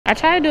I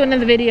tried to do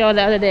another video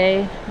the other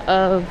day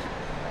of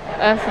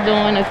us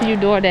doing a few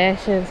door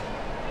dashes,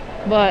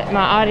 but my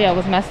audio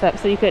was messed up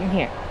so you couldn't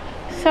hear.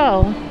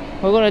 So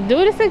we're gonna do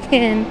this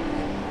again,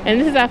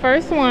 and this is our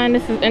first one.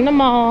 This is in the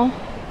mall,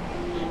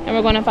 and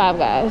we're going to Five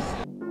Guys.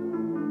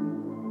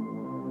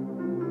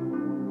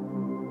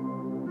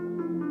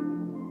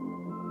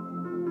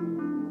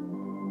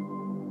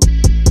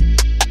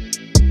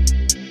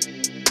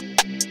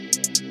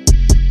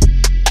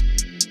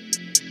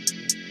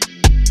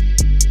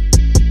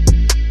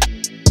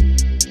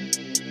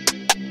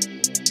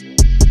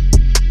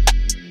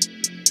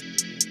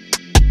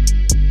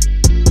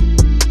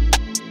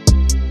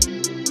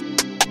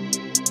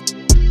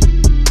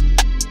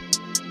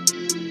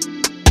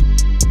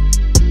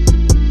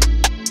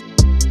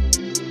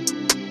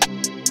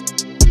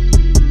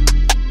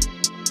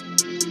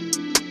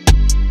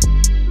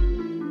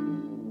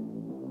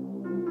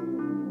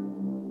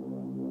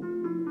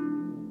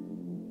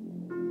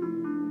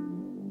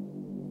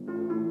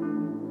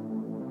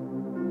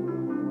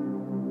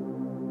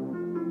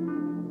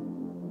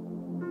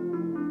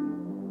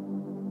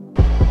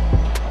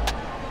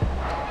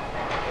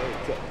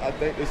 I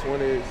think this one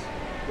is,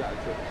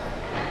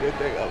 this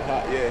thing up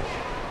hot, yeah.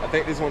 I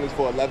think this one is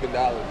for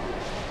 $11.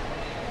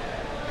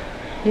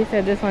 He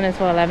said this one is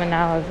for $11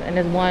 and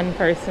it's one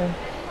person,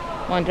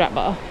 one drop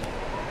ball.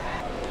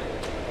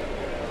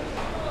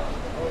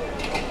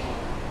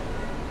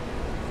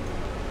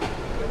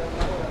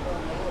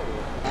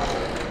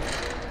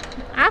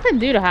 I can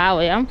do the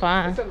highway, I'm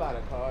fine. It's a lot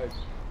of cars.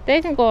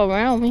 They can go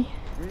around me.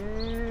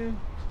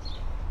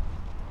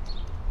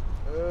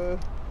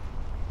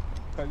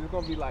 Cause it's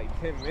gonna be like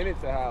 10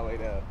 minutes of highway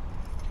though.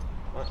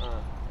 I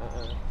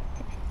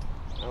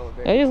don't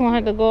think They just gonna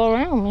have to go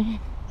around me.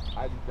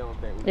 I just don't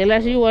think we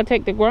Unless you wanna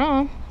take the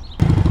Grom.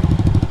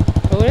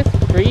 Oh, this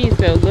breeze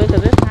feels good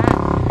cause it's hot.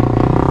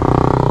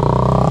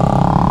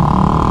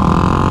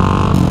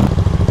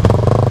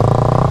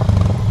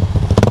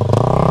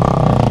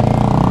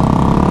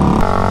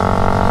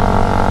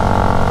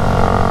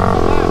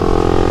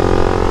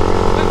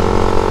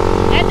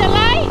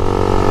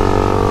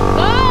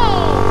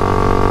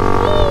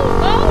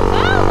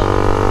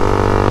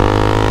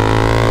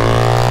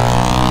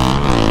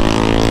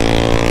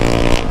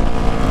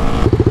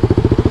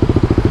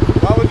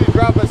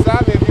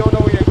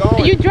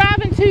 You're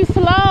driving too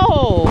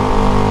slow.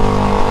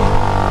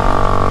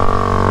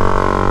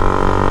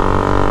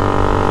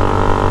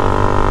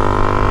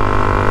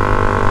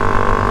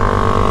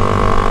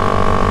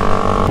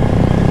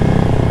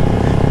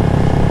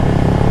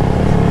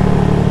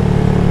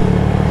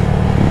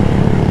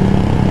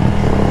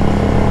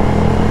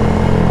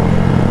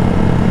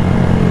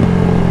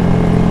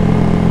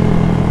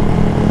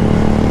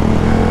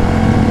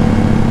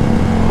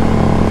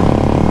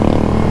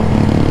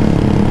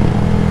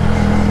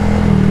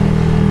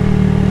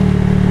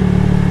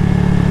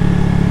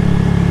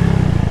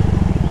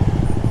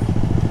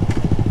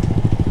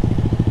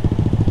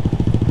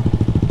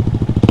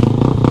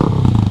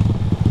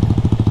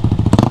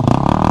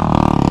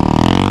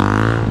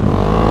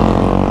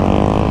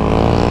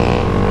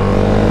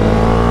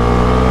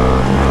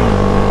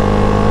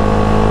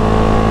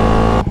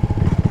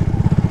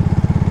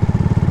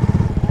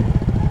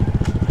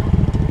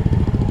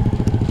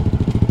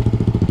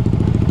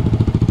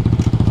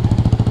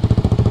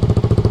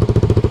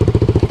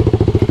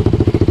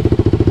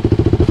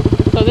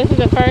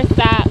 First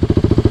stop,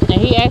 and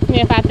he asked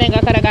me if I think I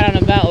could have got on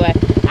the beltway.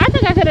 I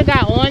think I could have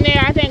got on there.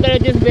 I think it would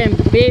have just been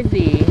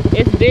busy.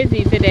 It's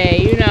busy today,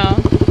 you know.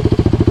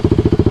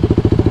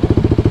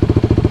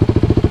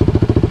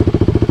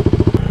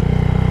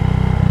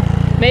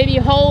 Maybe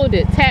hold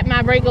it, tap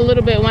my brake a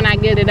little bit when I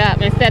get it up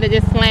instead of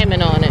just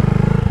slamming on it.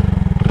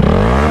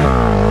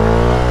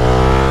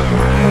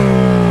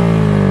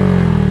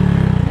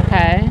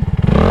 Okay.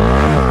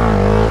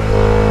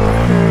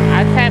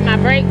 I tapped my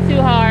brake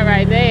too hard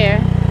right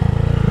there.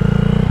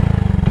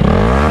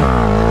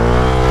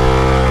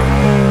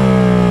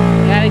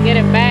 Get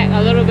it back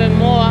a little bit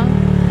more.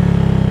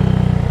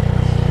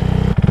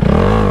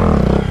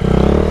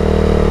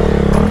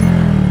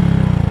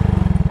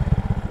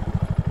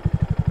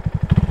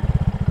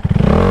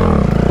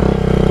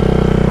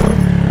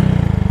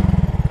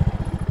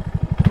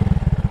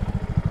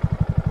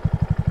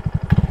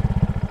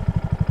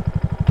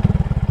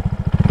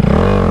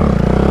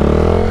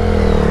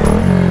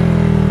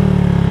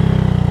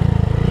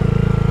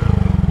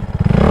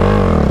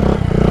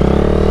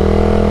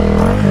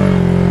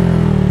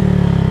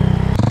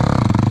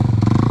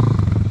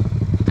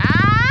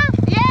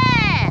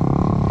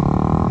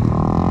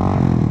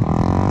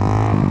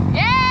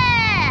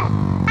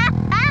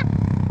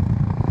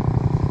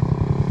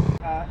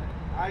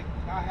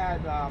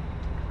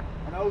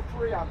 in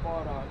 03, I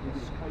bought a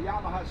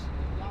Yamaha.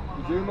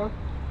 Zuma?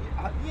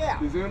 Yeah.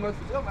 The Zuma?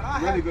 Zuma.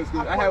 Really good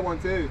scooter. I had one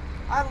too.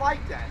 I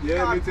like that.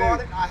 Yeah, I me too. bought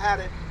it and I had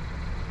it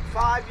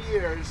 5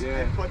 years Yeah.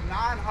 and put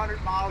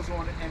 900 miles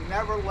on it and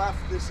never left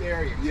this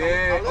area. So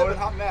Yeah, I live in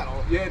Hot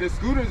Meadow. Yeah, the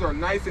scooters are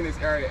nice in this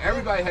area.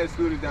 Everybody has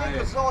scooters down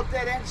here. It's all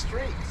dead end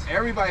streets.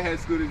 Everybody has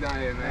scooters down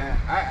here, man.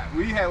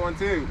 We had one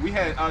too. We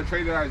had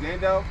traded our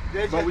Zando,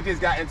 but we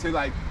just got into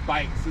like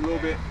bikes a little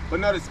bit.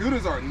 But no, the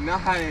scooters are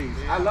nice.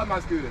 I love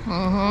my scooters.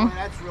 Man,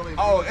 that's really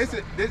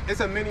It's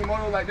a mini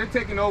moto. Like they're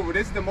taking over.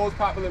 This is the most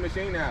popular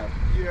machine now.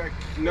 You're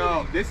kidding.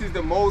 No, this is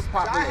the most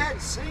popular. I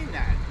hadn't seen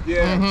that.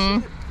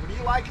 Yeah. Do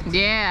you like it?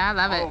 Yeah, I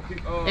love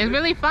it. It's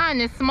really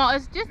fun. It's small.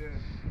 It's just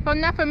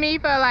enough for me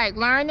for like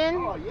learning.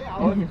 Oh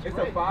yeah, It's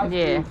a 5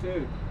 Yeah. speed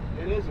too.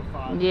 It is a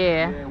 5.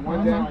 Yeah.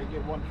 One down, I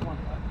get 120.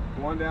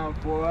 1 down,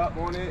 4 up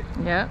on it.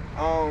 Yep.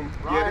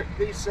 Ride,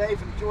 be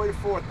safe, enjoy your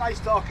 4th. Nice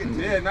talking to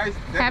you. Yeah, nice.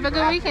 Have a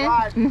good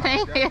weekend.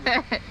 Thank you.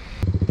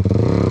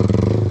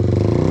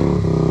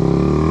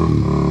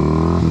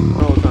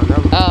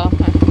 Oh.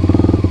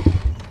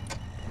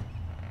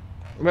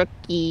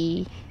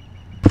 Rookie.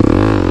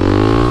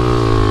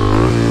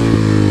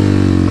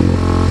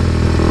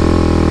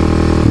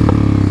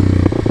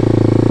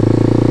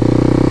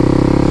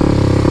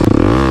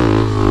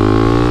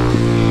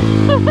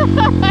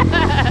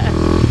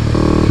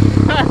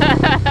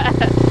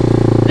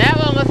 That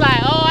one was like,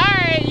 oh, all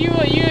right,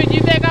 you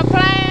think I'm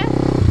playing?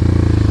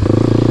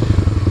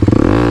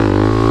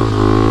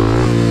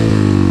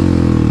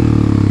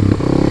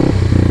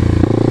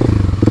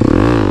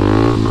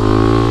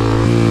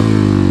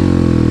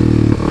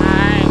 All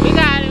right, we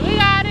got it, we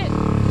got it.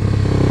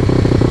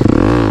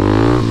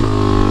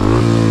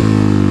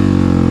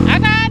 I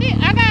got it,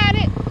 I got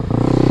it.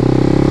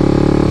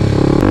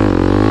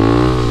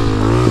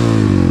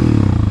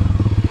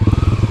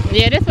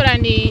 Yeah, that's what I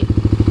need.